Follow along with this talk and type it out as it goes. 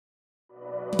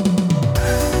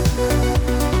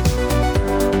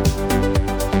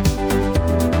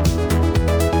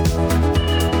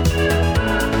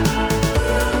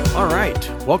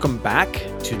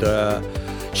back to the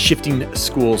Shifting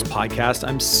Schools podcast.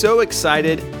 I'm so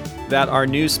excited that our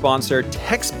new sponsor,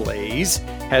 TextBlaze,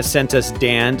 has sent us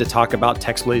Dan to talk about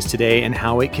TextBlaze today and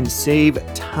how it can save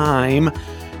time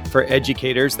for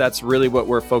educators. That's really what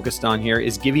we're focused on here,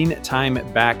 is giving time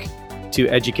back to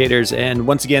educators. And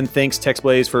once again, thanks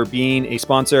TextBlaze for being a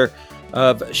sponsor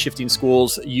of Shifting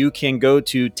Schools. You can go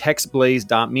to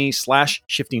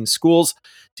textblaze.me/shiftingschools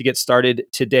to get started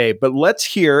today. But let's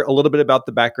hear a little bit about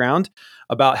the background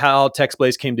about how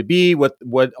TextBlaze came to be, what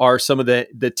are some of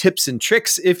the tips and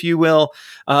tricks, if you will,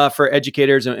 for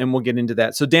educators, and we'll get into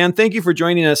that. So Dan, thank you for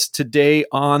joining us today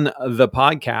on the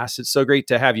podcast. It's so great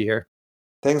to have you here.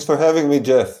 Thanks for having me,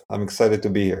 Jeff. I'm excited to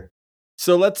be here.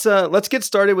 So let's get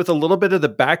started with a little bit of the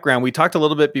background. We talked a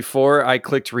little bit before I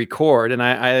clicked record, and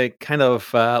I kind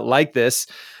of like this.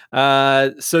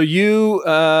 So you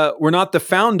were not the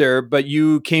founder, but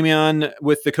you came on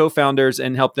with the co-founders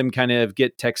and helped them kind of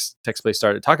get TextBlaze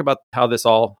started. Talk about how this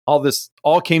all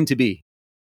came to be.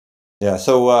 Yeah.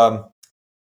 So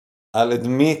I'll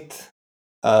admit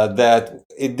that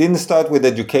it didn't start with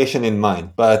education in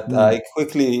mind, but I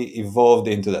quickly evolved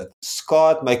into that.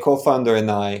 Scott, my co-founder,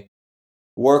 and I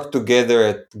worked together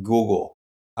at Google.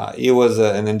 He was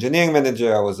an engineering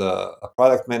manager. I was a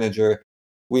product manager.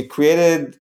 We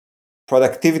created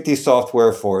productivity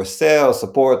software for sales,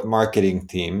 support, marketing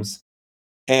teams.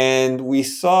 And we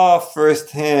saw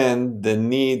firsthand the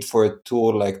need for a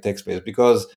tool like TextBlaze,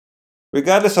 because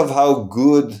regardless of how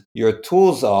good your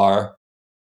tools are,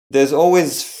 there's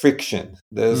always friction.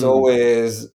 There's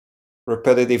always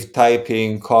repetitive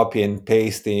typing, copy and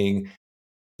pasting.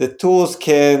 The tools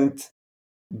can't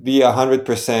be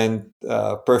 100%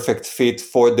 perfect fit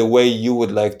for the way you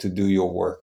would like to do your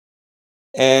work.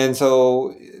 And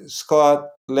so Scott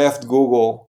left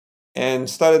Google and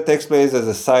started TextBlaze as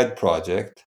a side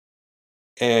project.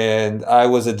 And I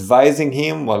was advising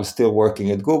him while still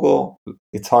working at Google.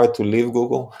 It's hard to leave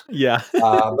Google. Yeah.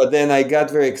 But then I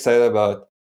got very excited about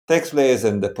TextBlaze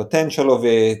and the potential of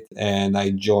it. And I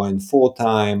joined full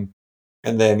time.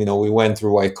 And then, we went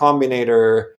through Y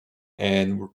Combinator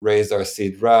and raised our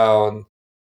seed round.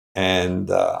 And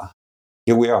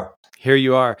here we are. Here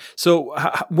you are. So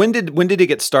when did it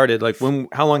get started? Like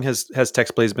how long has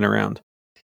TextBlaze been around?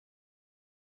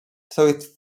 So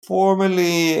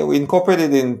we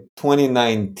incorporated in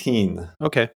 2019.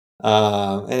 Okay.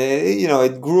 And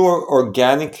it grew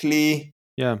organically.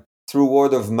 Yeah. Through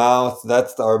word of mouth.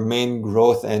 That's our main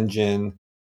growth engine.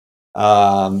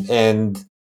 And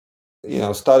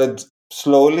started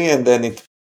slowly, and then it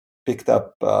picked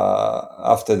up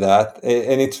after that.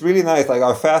 And it's really nice. Like,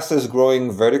 our fastest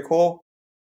growing vertical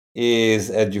is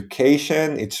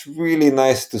education. It's really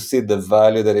nice to see the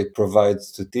value that it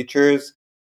provides to teachers.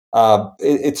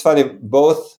 It's funny,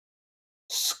 both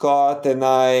Scott and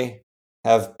I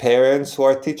have parents who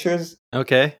are teachers.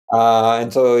 Okay.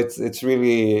 And so it's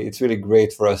really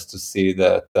great for us to see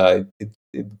that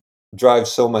it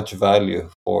drives so much value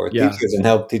for teachers and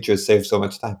help teachers save so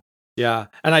much time. Yeah,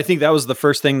 and I think that was the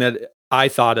first thing that I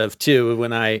thought of too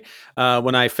when I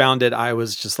found it. I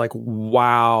was just like,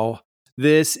 wow,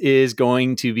 this is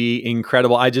going to be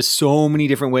incredible. So many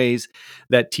different ways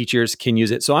that teachers can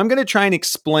use it. So I'm going to try and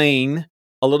explain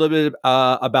a little bit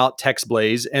about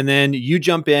TextBlaze, and then you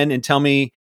jump in and tell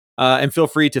me, and feel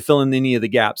free to fill in any of the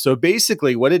gaps. So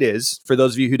basically what it is, for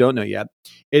those of you who don't know yet,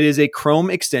 it is a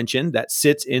Chrome extension that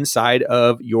sits inside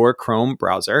of your Chrome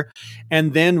browser.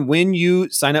 And then when you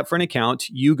sign up for an account,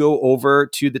 you go over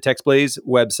to the TextBlaze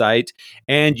website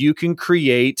and you can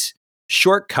create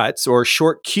shortcuts or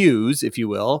short cues, if you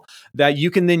will, that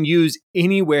you can then use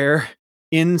anywhere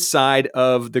inside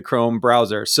of the Chrome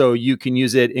browser. So you can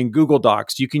use it in Google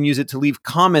Docs. You can use it to leave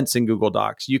comments in Google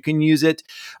Docs. You can use it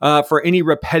for any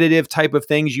repetitive type of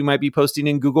things you might be posting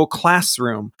in Google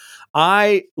Classroom.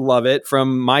 I love it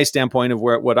from my standpoint of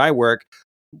what I work.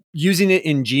 Using it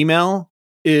in Gmail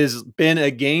has been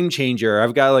a game changer.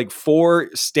 I've got like 4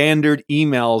 standard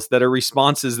emails that are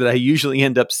responses that I usually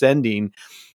end up sending.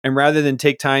 And rather than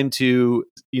take time to,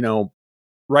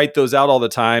 write those out all the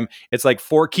time, it's like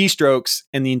 4 keystrokes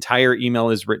and the entire email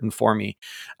is written for me.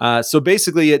 So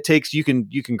basically you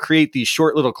can create these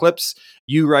short little clips.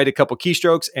 You write a couple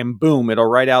keystrokes and boom, it'll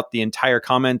write out the entire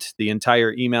comment, the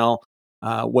entire email,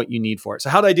 what you need for it. So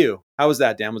how'd I do? How was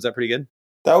that, Dan? Was that pretty good?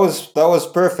 That was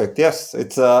perfect. Yes.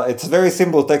 It's very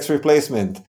simple text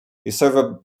replacement. You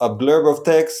serve a blurb of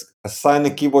text, assign a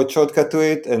keyboard shortcut to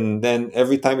it, and then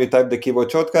every time you type the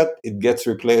keyboard shortcut, it gets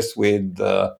replaced with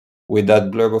that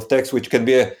blurb of text, which can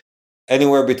be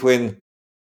anywhere between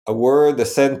a word, a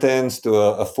sentence, to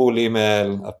a full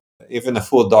email, even a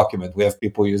full document. We have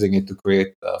people using it to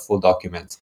create full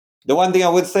documents. The one thing I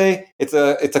would say, it's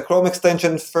a Chrome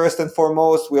extension first and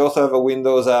foremost. We also have a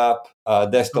Windows app,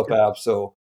 desktop app.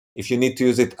 So if you need to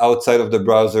use it outside of the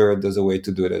browser, there's a way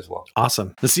to do it as well.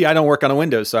 Awesome. See, I don't work on a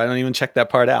Windows, so I don't even check that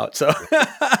part out. So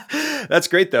that's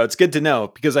great, though. It's good to know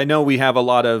because I know we have a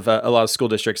lot of school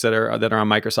districts that are on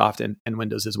Microsoft and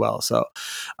Windows as well. So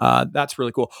that's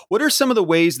really cool. What are some of the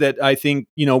ways that I think,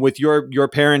 with your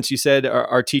parents, you said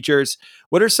are teachers?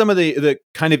 What are some of the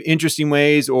kind of interesting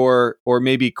ways or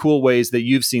maybe cool ways that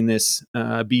you've seen this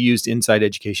be used inside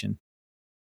education?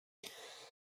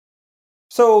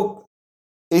 So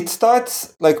it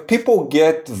starts like people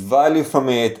get value from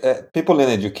it. People in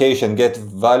education get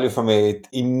value from it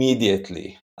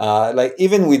immediately. Like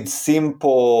even with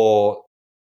simple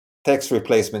text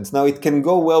replacements. Now it can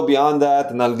go well beyond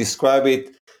that, and I'll describe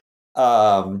it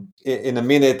in a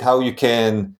minute how you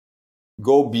can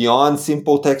go beyond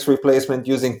simple text replacement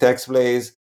using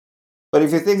TextBlaze. But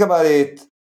if you think about it,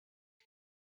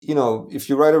 if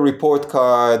you write a report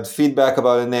card, feedback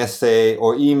about an essay,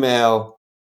 or email,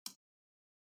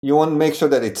 you want to make sure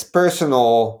that it's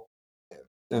personal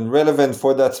and relevant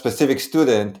for that specific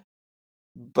student.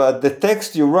 But the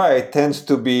text you write tends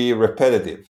to be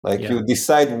repetitive. Like you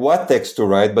decide what text to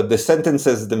write, but the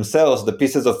sentences themselves, the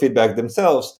pieces of feedback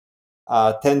themselves,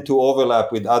 tend to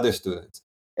overlap with other students.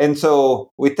 And so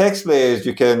with TextBlaze,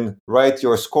 you can write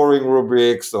your scoring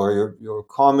rubrics or your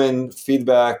common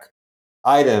feedback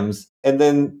items, and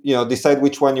then decide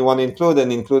which one you want to include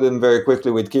and include them very quickly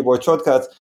with keyboard shortcuts.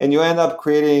 And you end up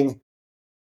creating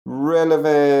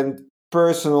relevant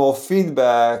personal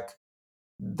feedback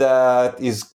that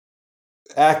is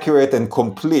accurate and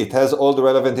complete, has all the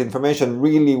relevant information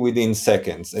really within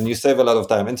seconds, and you save a lot of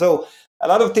time. And so a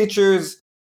lot of teachers,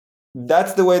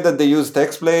 that's the way that they use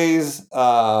TextBlaze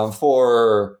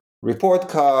for report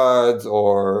cards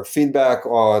or feedback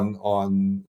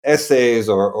on essays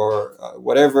or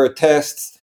whatever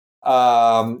tests.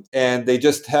 And they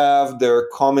just have their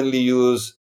commonly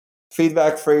used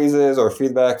feedback phrases or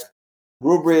feedback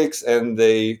rubrics, and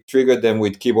they trigger them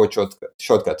with keyboard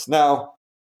shortcuts. Now,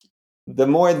 the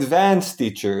more advanced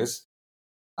teachers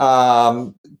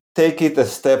take it a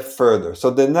step further. So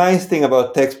the nice thing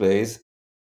about TextBlaze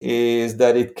is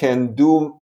that it can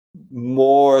do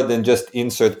more than just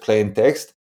insert plain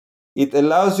text. It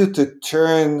allows you to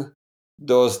turn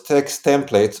those text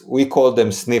templates, we call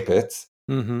them snippets,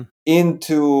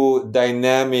 into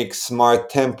dynamic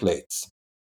smart templates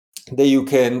that you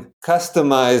can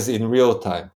customize in real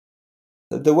time.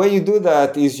 The way you do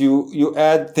that is you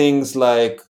add things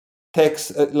like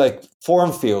text, like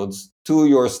form fields to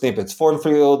your snippets. Form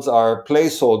fields are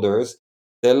placeholders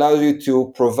that allow you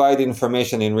to provide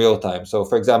information in real time. So,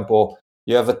 for example,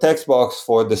 you have a text box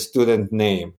for the student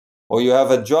name, or you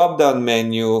have a drop-down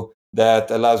menu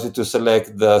that allows you to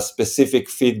select the specific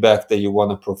feedback that you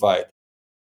want to provide.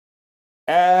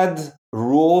 Add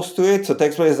rules to it. So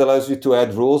TextBlaze allows you to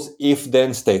add rules,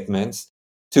 if-then statements,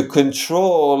 to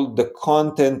control the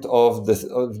content of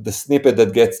the snippet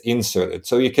that gets inserted.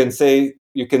 So you can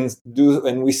do,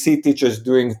 and we see teachers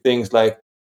doing things like,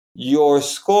 your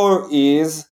score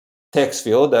is text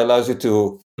field that allows you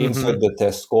to insert the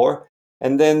test score.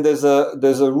 And then there's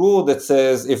a rule that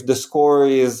says if the score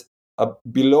is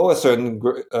below a certain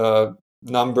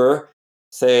number,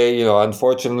 say,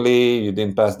 unfortunately, you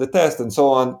didn't pass the test, and so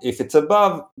on. If it's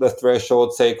above the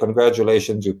threshold, say,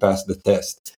 congratulations, you passed the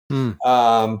test.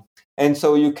 And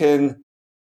so you can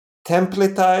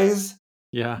templatize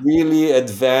really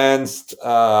advanced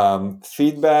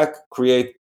feedback,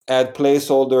 add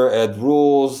placeholder, add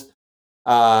rules,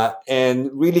 and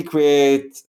really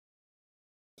create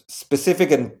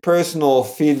specific and personal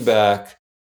feedback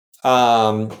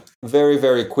very,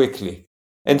 very quickly.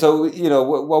 And so,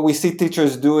 what we see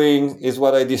teachers doing is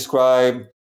what I described.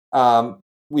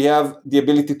 We have the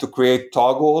ability to create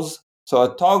toggles. So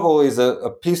a toggle is a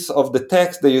piece of the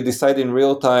text that you decide in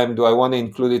real time, do I want to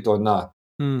include it or not?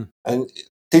 And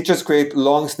teachers create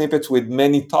long snippets with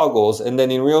many toggles, and then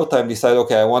in real time decide,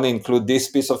 okay, I want to include this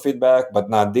piece of feedback, but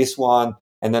not this one.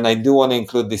 And then I do want to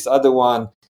include this other one.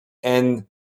 And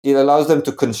it allows them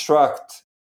to construct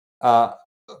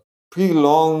pretty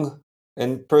long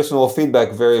and personal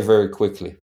feedback very, very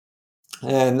quickly.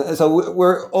 And so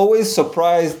we're always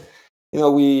surprised.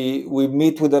 We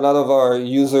meet with a lot of our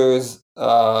users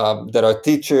that are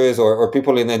teachers or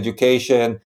people in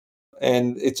education,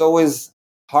 and it's always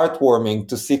heartwarming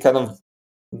to see kind of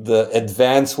the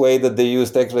advanced way that they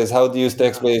use TextBlaze, how they use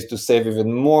TextBlaze to save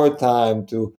even more time,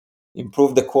 to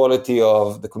improve the quality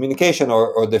of the communication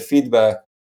or the feedback.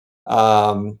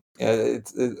 We're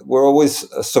always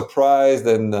surprised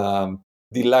and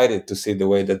delighted to see the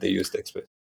way that they use TextBlaze.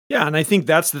 Yeah. And I think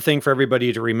that's the thing for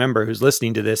everybody to remember who's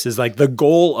listening to this is like the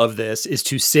goal of this is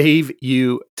to save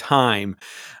you time.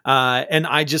 And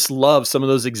I just love some of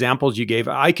those examples you gave.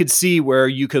 I could see where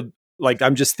you could, like,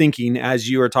 I'm just thinking as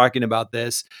you are talking about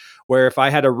this, where if I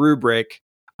had a rubric,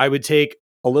 I would take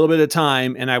a little bit of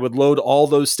time and I would load all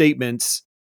those statements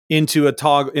into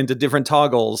into different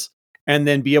toggles and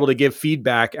then be able to give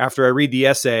feedback after I read the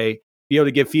essay, be able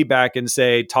to give feedback and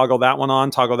say, toggle that one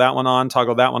on, toggle that one on,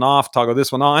 toggle that one off, toggle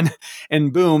this one on.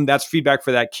 And boom, that's feedback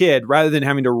for that kid rather than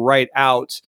having to write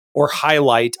out or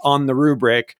highlight on the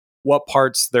rubric what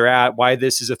parts they're at, why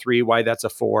this is a 3, why that's a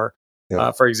 4,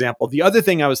 for example. The other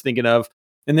thing I was thinking of,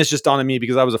 and this just dawned on me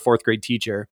because I was a 4th grade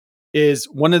teacher, is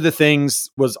one of the things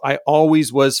was I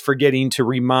always was forgetting to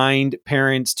remind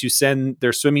parents to send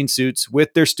their swimming suits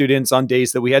with their students on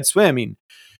days that we had swimming.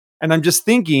 And I'm just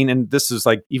thinking, and this is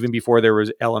like even before there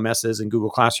was LMSs and Google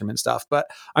Classroom and stuff, but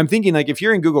I'm thinking like if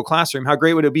you're in Google Classroom, how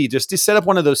great would it be just to set up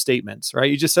one of those statements, right?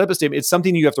 You just set up a statement. It's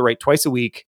something you have to write twice a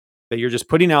week that you're just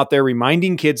putting out there,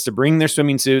 reminding kids to bring their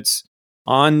swimming suits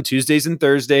on Tuesdays and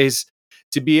Thursdays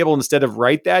to be able, instead of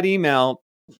write that email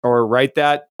or write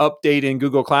that update in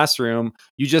Google Classroom,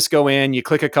 you just go in, you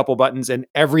click a couple buttons and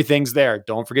everything's there.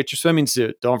 Don't forget your swimming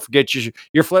suit. Don't forget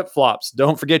your flip-flops.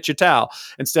 Don't forget your towel.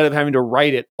 Instead of having to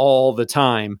write it all the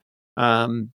time,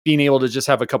 being able to just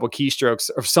have a couple keystrokes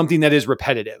of something that is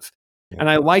repetitive. And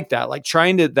I like that, like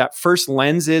that first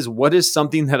lens is, what is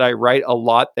something that I write a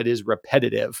lot that is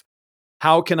repetitive?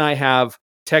 How can I have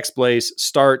TextBlaze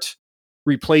start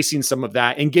replacing some of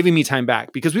that and giving me time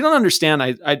back? Because we don't understand,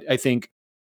 I think,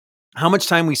 how much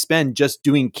time we spend just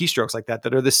doing keystrokes like that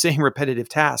are the same repetitive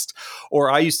tasks.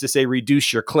 Or I used to say,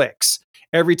 reduce your clicks.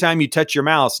 Every time you touch your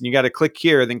mouse and you got to click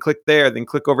here, then click there, then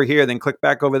click over here, then click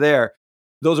back over there.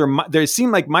 They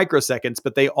seem like microseconds,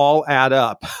 but they all add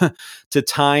up to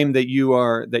time that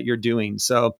you're doing.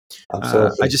 So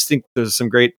I just think there's some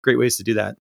great ways to do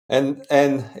that. And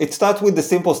it starts with the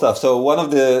simple stuff. So one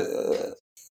of the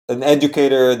an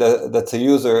educator that's a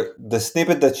user, the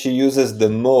snippet that she uses the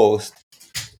most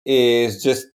is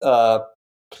just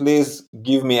please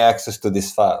give me access to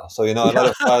this file. So a lot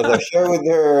of files are shared with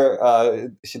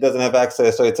her. She doesn't have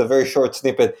access, so it's a very short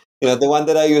snippet. The one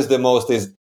that I use the most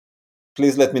is,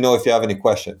 please let me know if you have any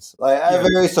questions. I have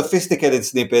very sophisticated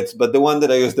snippets, but the one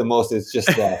that I use the most is just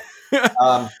that.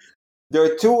 There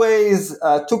are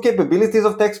two capabilities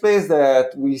of TextBlaze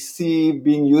that we see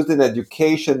being used in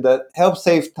education that help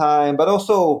save time, but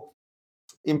also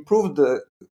improve the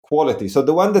quality. So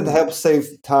the one that helps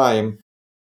save time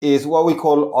is what we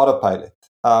call autopilot.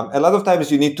 A lot of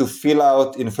times you need to fill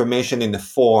out information in a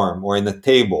form or in a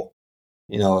table.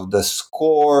 The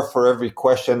score for every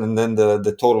question and then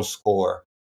the total score,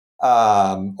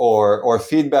 or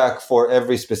feedback for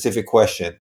every specific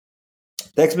question.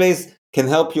 TextBlaze can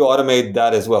help you automate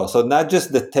that as well. So not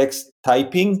just the text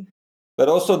typing, but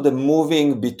also the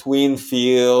moving between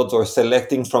fields or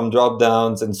selecting from drop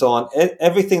downs and so on.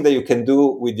 Everything that you can do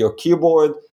with your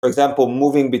keyboard, for example,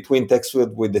 moving between text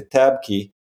fields with the tab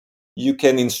key, you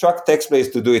can instruct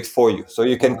TextBlaze to do it for you. So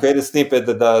you can create a snippet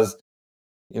that does,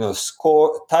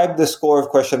 type the score of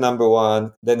question number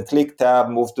 1, then click tab,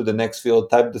 move to the next field,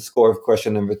 type the score of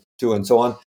question number 2, and so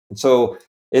on. And so,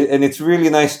 and it's really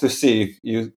nice to see.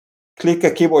 You click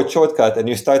a keyboard shortcut and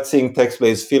you start seeing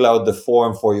TextBlaze fill out the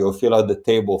form for you or fill out the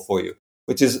table for you,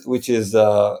 which is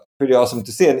pretty awesome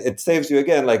to see. And it saves you,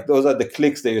 again, like those are the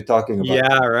clicks that you're talking about.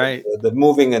 Yeah, right. The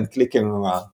moving and clicking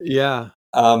around. Yeah.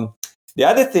 The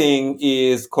other thing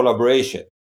is collaboration.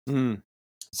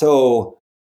 So,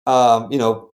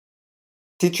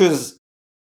 teachers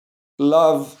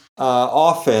love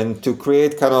often to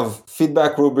create kind of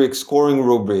feedback rubrics, scoring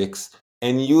rubrics,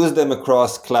 and use them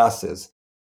across classes.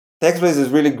 TextBlaze is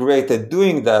really great at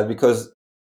doing that because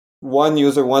one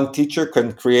user, one teacher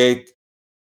can create,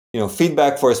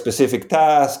 feedback for a specific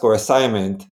task or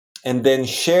assignment, and then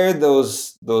share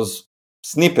those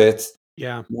snippets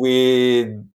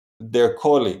with their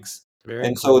colleagues. Very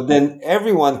cool. So then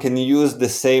everyone can use the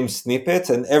same snippets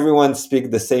and everyone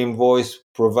speak the same voice,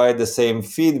 provide the same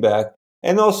feedback,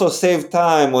 and also save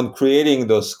time on creating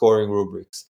those scoring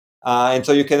rubrics. And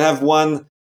so you can have one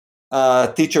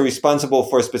teacher responsible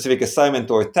for a specific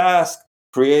assignment or task,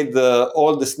 create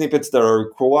all the snippets that are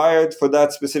required for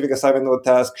that specific assignment or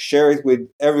task, share it with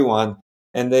everyone,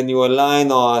 and then you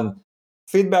align on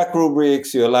feedback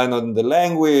rubrics, you align on the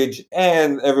language,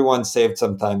 and everyone saved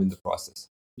some time in the process.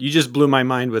 You just blew my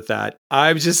mind with that.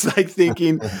 I'm just like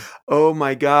thinking, oh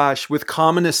my gosh, with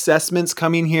common assessments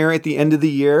coming here at the end of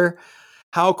the year,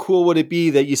 how cool would it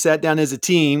be that you sat down as a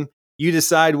team, you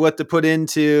decide what to put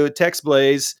into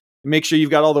TextBlaze, make sure you've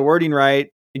got all the wording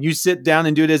right, and you sit down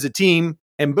and do it as a team,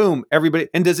 and boom, everybody.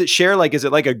 And does it share? Like, is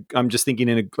it like I'm just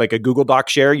thinking like a Google Doc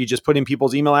share. You just put in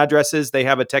people's email addresses. They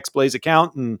have a TextBlaze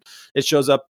account, and it shows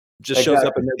up in their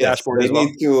Yes, dashboard they as well.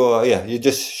 need to. You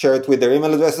just share it with their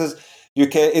email addresses. You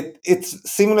can.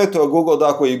 It's similar to a Google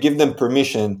Doc where you give them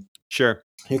permission. Sure.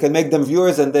 You can make them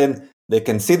viewers, and then they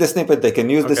can see the snippet. They can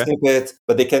use the snippet,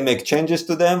 but they can make changes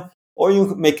to them. Or you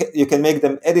can make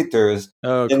them editors,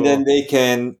 and then they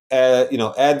can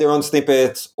add their own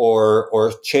snippets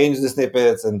or change the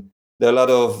snippets. And there are a lot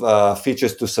of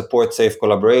features to support safe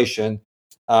collaboration.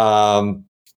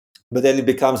 But then it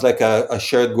becomes like a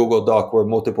shared Google Doc where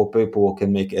multiple people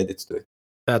can make edits to it.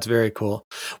 That's very cool.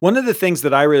 One of the things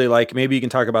that I really like, maybe you can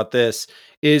talk about this,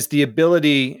 is the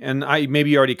ability, and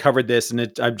maybe you already covered this,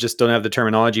 and I just don't have the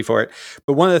terminology for it.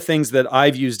 But one of the things that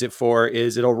I've used it for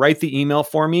is it'll write the email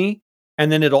for me,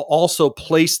 and then it'll also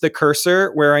place the cursor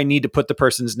where I need to put the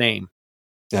person's name.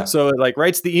 Yeah. So it like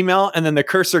writes the email, and then the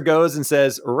cursor goes and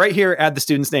says, right here, add the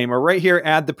student's name, or right here,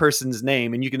 add the person's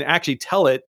name. And you can actually tell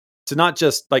it to not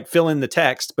just like fill in the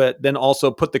text, but then also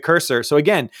put the cursor. So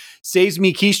again, saves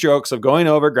me keystrokes of going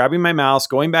over, grabbing my mouse,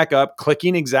 going back up,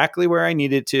 clicking exactly where I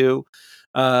needed to.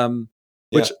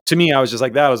 Which to me, I was just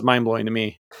like, that was mind blowing to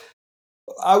me.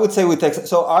 I would say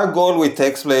so our goal with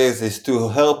TextBlaze is to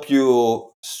help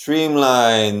you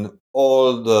streamline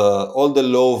all the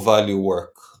low value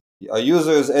work. Our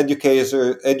users,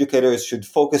 educators should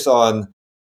focus on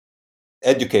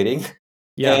educating.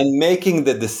 And making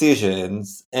the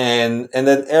decisions, and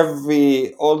then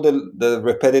all the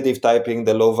repetitive typing,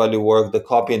 the low value work, the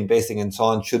copy and pasting, and so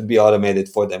on should be automated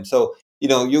for them. So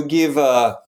you give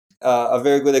a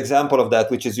very good example of that,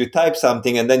 which is you type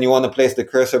something and then you want to place the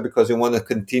cursor because you want to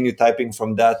continue typing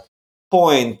from that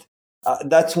point.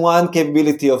 That's one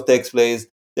capability of TextBlaze.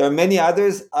 There are many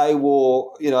others.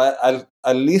 I'll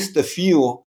list a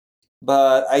few,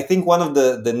 but I think one of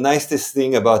the nicest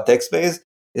thing about TextBlaze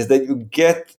is that you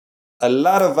get a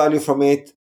lot of value from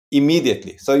it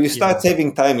immediately. So you start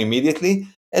saving time immediately.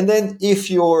 And then if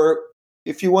you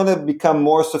want to become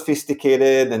more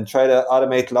sophisticated and try to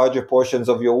automate larger portions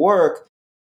of your work,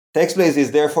 TextBlaze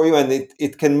is there for you, and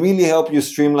it can really help you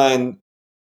streamline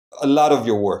a lot of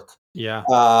your work. Yeah.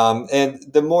 And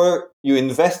the more you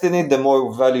invest in it, the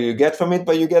more value you get from it,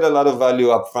 but you get a lot of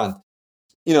value up front.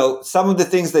 Some of the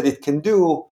things that it can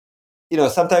do,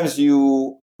 sometimes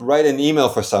you write an email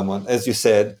for someone, as you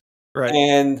said, right,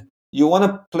 and you want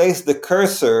to place the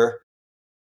cursor,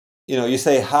 you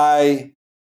say hi,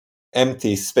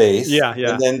 empty space,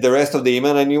 and then the rest of the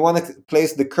email, and you want to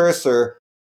place the cursor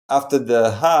after the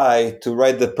hi to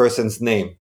write the person's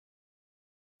name.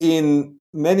 In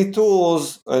many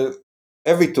tools,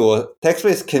 every tool,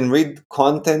 TextBlaze can read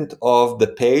content of the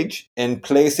page and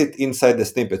place it inside the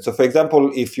snippet. So for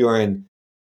example, if you're in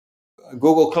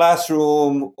Google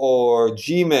Classroom or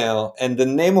Gmail, and the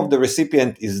name of the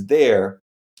recipient is there,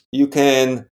 you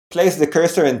can place the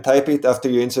cursor and type it after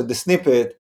you insert the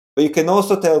snippet. But you can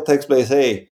also tell TextBlaze,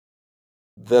 hey,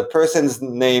 the person's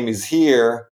name is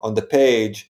here on the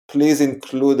page. Please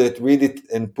include it, read it,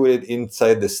 and put it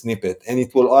inside the snippet. And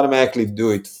it will automatically do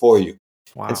it for you.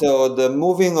 Wow. And so the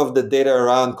moving of the data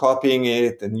around, copying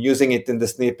it and using it in the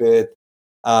snippet,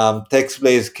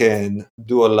 TextBlaze can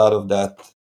do a lot of that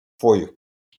for you.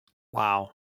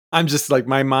 Wow. I'm just like,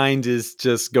 my mind is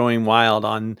just going wild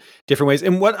on different ways.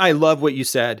 And what I love what you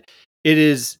said, it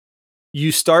is,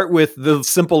 you start with the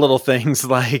simple little things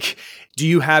like, do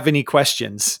you have any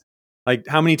questions? Like,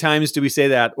 how many times do we say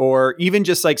that? Or even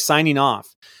just like signing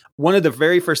off. One of the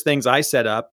very first things I set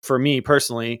up for me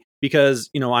personally, because,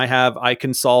 I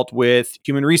consult with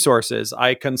human resources,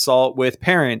 I consult with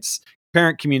parent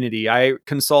community, I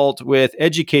consult with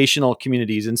educational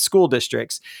communities and school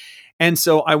districts. And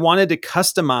so I wanted to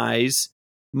customize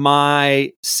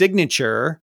my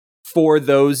signature for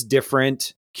those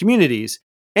different communities.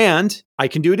 And I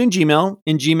can do it in Gmail.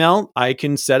 In Gmail, I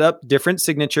can set up different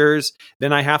signatures.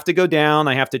 Then I have to go down.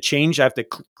 I have to change. I have to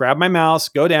grab my mouse,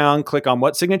 go down, click on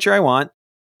what signature I want.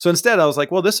 So instead, I was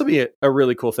like, well, this will be a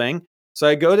really cool thing. So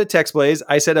I go to TextBlaze.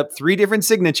 I set up 3 different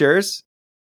signatures.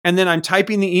 And then I'm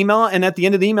typing the email. And at the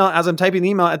end of the email, as I'm typing the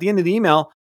email, at the end of the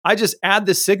email, I just add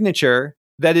the signature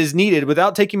that is needed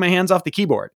without taking my hands off the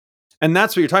keyboard. And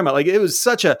that's what you're talking about. Like, it was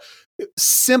such a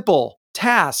simple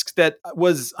task that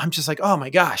I'm just like, oh my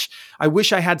gosh, I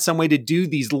wish I had some way to do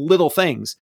these little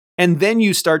things. And then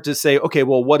you start to say, okay,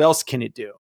 well, what else can it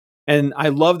do? And I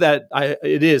love that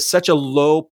it is such a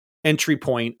low entry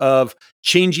point of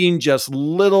changing just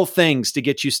little things to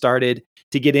get you started,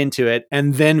 to get into it.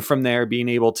 And then from there, being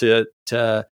able to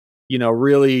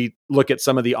really look at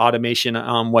some of the automation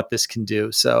on what this can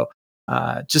do. So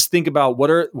just think about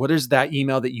what is that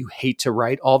email that you hate to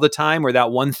write all the time, or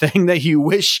that one thing that you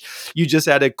wish you just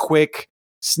had a quick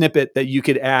snippet that you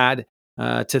could add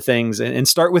to things, and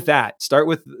start with that. Start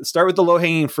with the low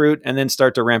hanging fruit, and then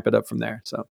start to ramp it up from there.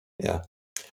 So yeah.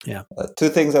 yeah. Two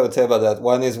things I would say about that.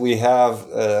 One is we have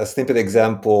a snippet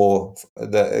example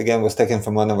that again was taken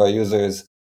from one of our users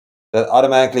that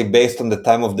automatically, based on the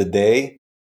time of the day,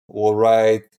 will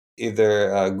write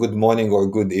either good morning or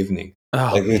good evening.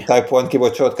 Oh, Like you man. type one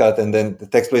keyboard shortcut and then the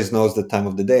TextBlaze knows the time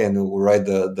of the day and it will write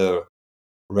the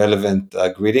relevant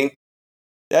greeting.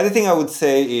 The other thing I would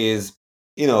say is,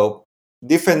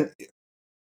 different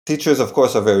teachers, of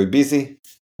course, are very busy.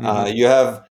 You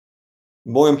have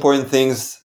more important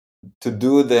things to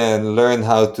do than learn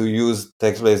how to use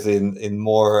TextBlaze in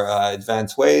more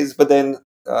advanced ways. But then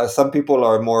some people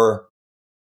are more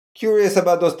curious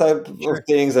about those type of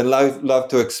things and love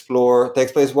to explore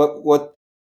TextBlaze. What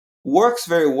works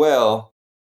very well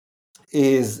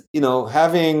is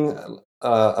having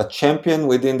a champion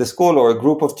within the school or a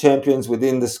group of champions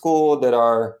within the school that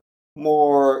are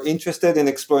more interested in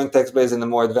exploring TextBlaze in a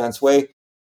more advanced way.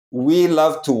 We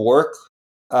love to work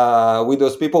with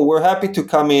those people. We're happy to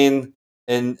come in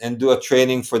and do a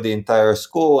training for the entire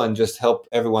school and just help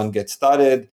everyone get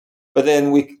started. But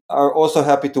then we are also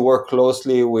happy to work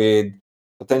closely with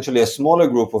potentially a smaller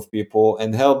group of people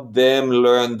and help them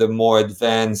learn the more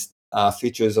advanced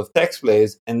features of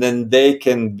TextBlaze, and then they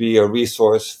can be a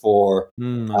resource for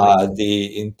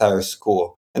the entire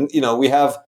school. And we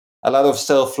have a lot of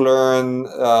self-learn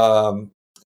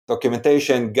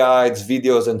documentation, guides,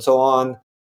 videos, and so on.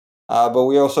 But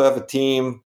we also have a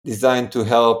team designed to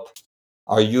help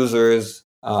our users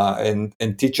and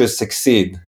teachers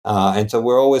succeed. And so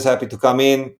we're always happy to come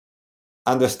in,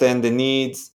 understand the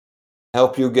needs,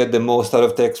 help you get the most out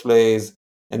of TextBlaze,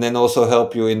 and then also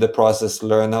help you in the process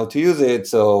learn how to use it,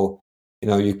 so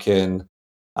you can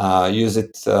use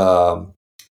it to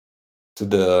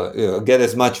get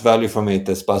as much value from it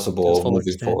as possible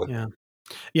moving forward.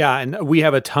 Yeah, and we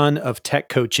have a ton of tech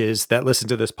coaches that listen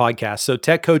to this podcast. So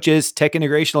tech coaches, tech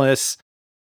integrationalists,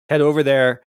 head over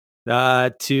there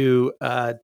to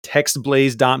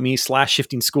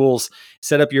textblaze.me/shifting schools,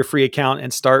 set up your free account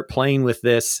and start playing with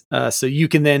this so you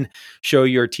can then show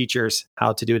your teachers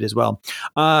how to do it as well.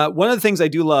 One of the things I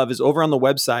do love is over on the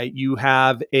website, you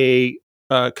have a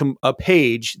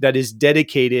page that is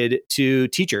dedicated to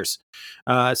teachers.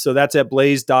 So that's at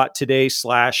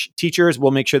blaze.today/teachers.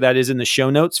 We'll make sure that is in the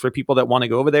show notes for people that want to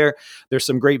go over there. There's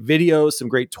some great videos, some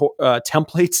great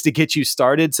templates to get you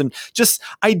started, some just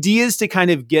ideas to kind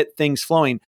of get things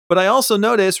flowing. But I also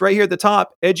notice right here at the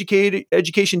top,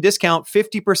 education discount,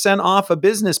 50% off a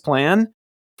business plan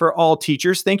for all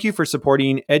teachers. Thank you for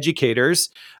supporting educators.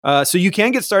 So you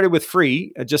can get started with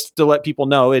free. Just to let people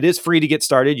know, it is free to get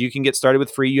started. You can get started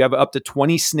with free. You have up to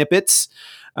 20 snippets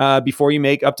before you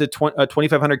make up to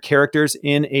 2,500 characters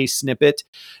in a snippet.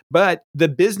 But the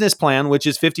business plan, which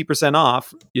is 50%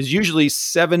 off, is usually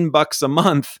 $7 a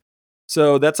month.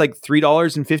 So that's like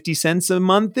 $3.50 a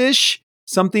month-ish,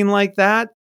 something like that.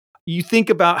 You think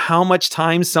about how much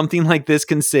time something like this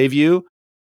can save you.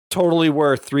 Totally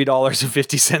worth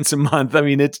 $3.50 a month. I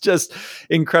mean, it's just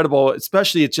incredible,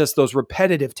 especially it's just those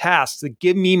repetitive tasks that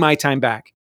give me my time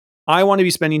back. I want to be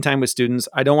spending time with students.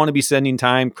 I don't want to be spending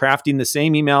time crafting the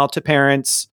same email to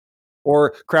parents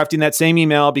or crafting that same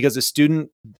email because a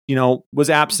student, was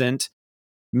absent.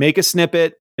 Make a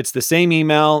snippet. It's the same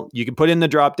email. You can put in the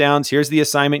drop downs. Here's the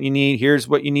assignment you need. Here's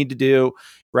what you need to do,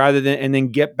 and then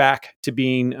get back to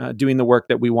being doing the work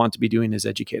that we want to be doing as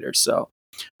educators. So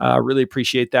really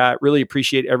appreciate that. Really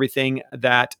appreciate everything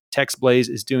that TextBlaze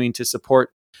is doing to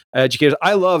support educators.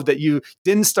 I love that you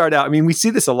didn't start out. I mean, we see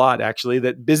this a lot actually,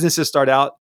 that businesses start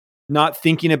out not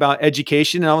thinking about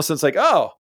education, and all of a sudden it's like,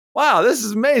 oh, wow, this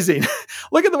is amazing.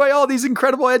 Look at the way all these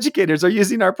incredible educators are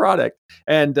using our product.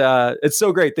 And it's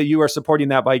so great that you are supporting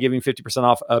that by giving 50%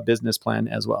 off a business plan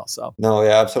as well. So no,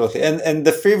 yeah, absolutely. And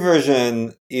the free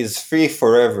version is free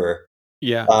forever.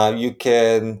 Yeah.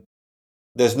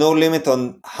 There's no limit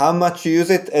on how much you use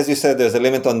it. As you said, there's a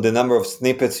limit on the number of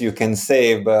snippets you can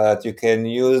save, but you can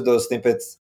use those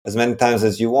snippets as many times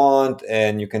as you want,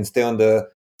 and you can stay on the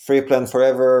free plan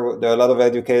forever. There are a lot of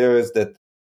educators that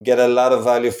get a lot of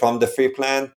value from the free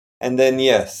plan. And then,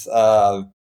 yes,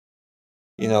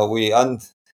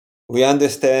 we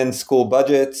understand school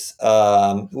budgets.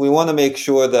 We want to make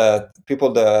sure that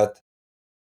people that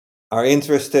are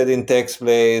interested in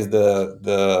TextBlaze,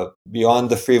 the beyond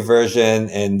the free version,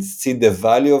 and see the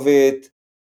value of it.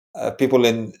 People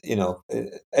in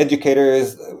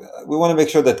educators, we want to make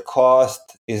sure that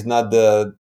cost is not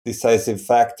the decisive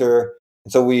factor.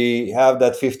 So we have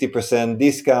that 50%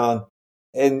 discount.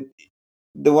 And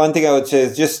the one thing I would say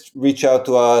is just reach out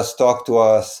to us, talk to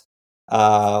us.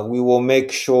 We will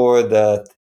make sure that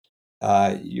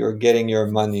you're getting your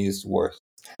money's worth.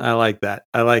 I like that.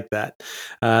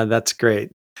 That's great.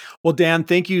 Well, Dan,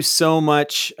 thank you so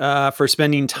much for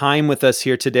spending time with us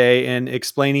here today and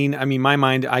explaining. I mean, my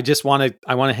mind, I want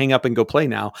to hang up and go play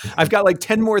now. I've got like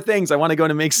 10 more things I want to go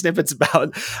and make snippets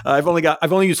about. I've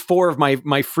only used 4 of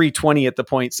my free 20 at the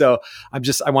point. So I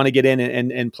want to get in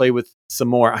and play with some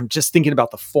more. I'm just thinking about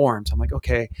the forms. I'm like,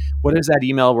 okay, what is that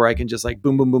email where I can just like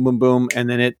boom, boom, boom, boom, boom. And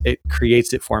then it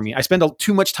creates it for me. I spend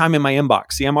too much time in my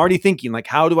inbox. See, I'm already thinking like,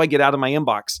 how do I get out of my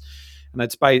inbox? And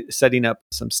that's by setting up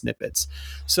some snippets.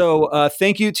 So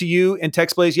thank you to you and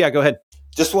TextBlaze. Yeah, go ahead.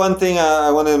 Just one thing I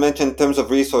wanted to mention in terms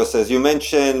of resources. You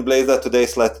mentioned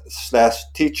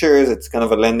Blaze.today/teachers. It's kind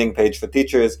of a landing page for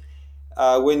teachers.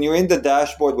 When you're in the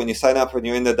dashboard, when you sign up, when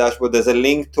you're in the dashboard, there's a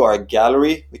link to our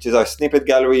gallery, which is our snippet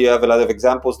gallery. You have a lot of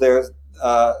examples there.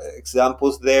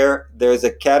 There's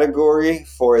a category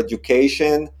for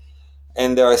education,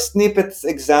 and there are snippets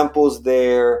examples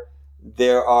there.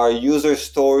 There are user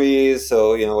stories.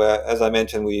 So, as I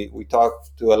mentioned, we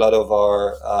talk to a lot of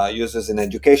our users in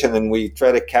education, and we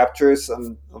try to capture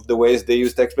some of the ways they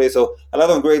use TextBlaze. So a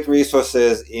lot of great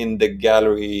resources in the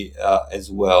gallery as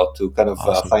well to kind of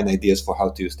find ideas for how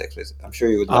to use TextBlaze. I'm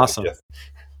sure you would like it, Jeff.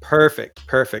 Perfect.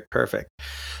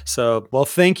 So, well,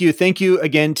 thank you. Thank you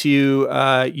again to you,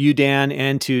 Dan,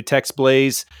 and to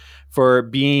TextBlaze for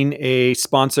being a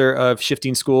sponsor of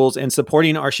Shifting Schools and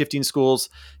supporting our Shifting Schools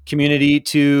community.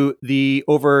 To the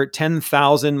over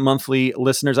 10,000 monthly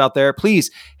listeners out there, please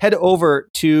head over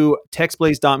to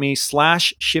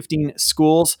textblaze.me/shifting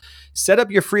schools. Set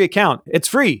up your free account. It's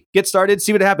free. Get started.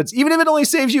 See what happens. Even if it only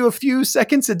saves you a few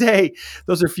seconds a day,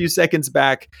 those are a few seconds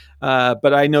back.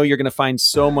 But I know you're going to find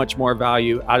so much more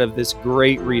value out of this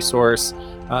great resource.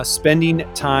 Spending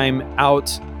time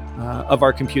out of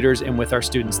our computers and with our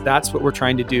students. That's what we're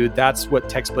trying to do. That's what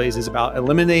TextBlaze is about.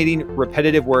 Eliminating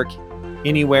repetitive work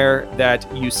anywhere that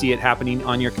you see it happening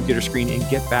on your computer screen and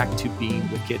get back to being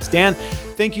with kids. Dan,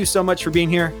 thank you so much for being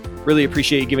here. Really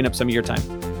appreciate you giving up some of your time.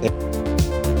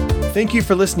 Thank you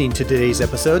for listening to today's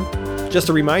episode. Just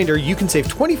a reminder, you can save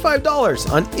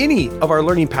 $25 on any of our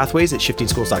learning pathways at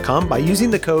shiftingschools.com by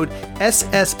using the code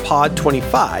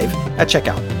SSPOD25 at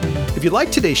checkout. If you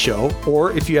like today's show,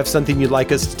 or if you have something you'd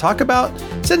like us to talk about,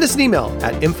 send us an email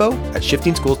at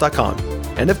info@shiftingschools.com.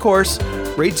 And of course,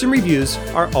 rates and reviews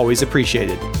are always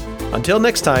appreciated. Until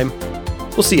next time,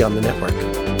 we'll see you on the network.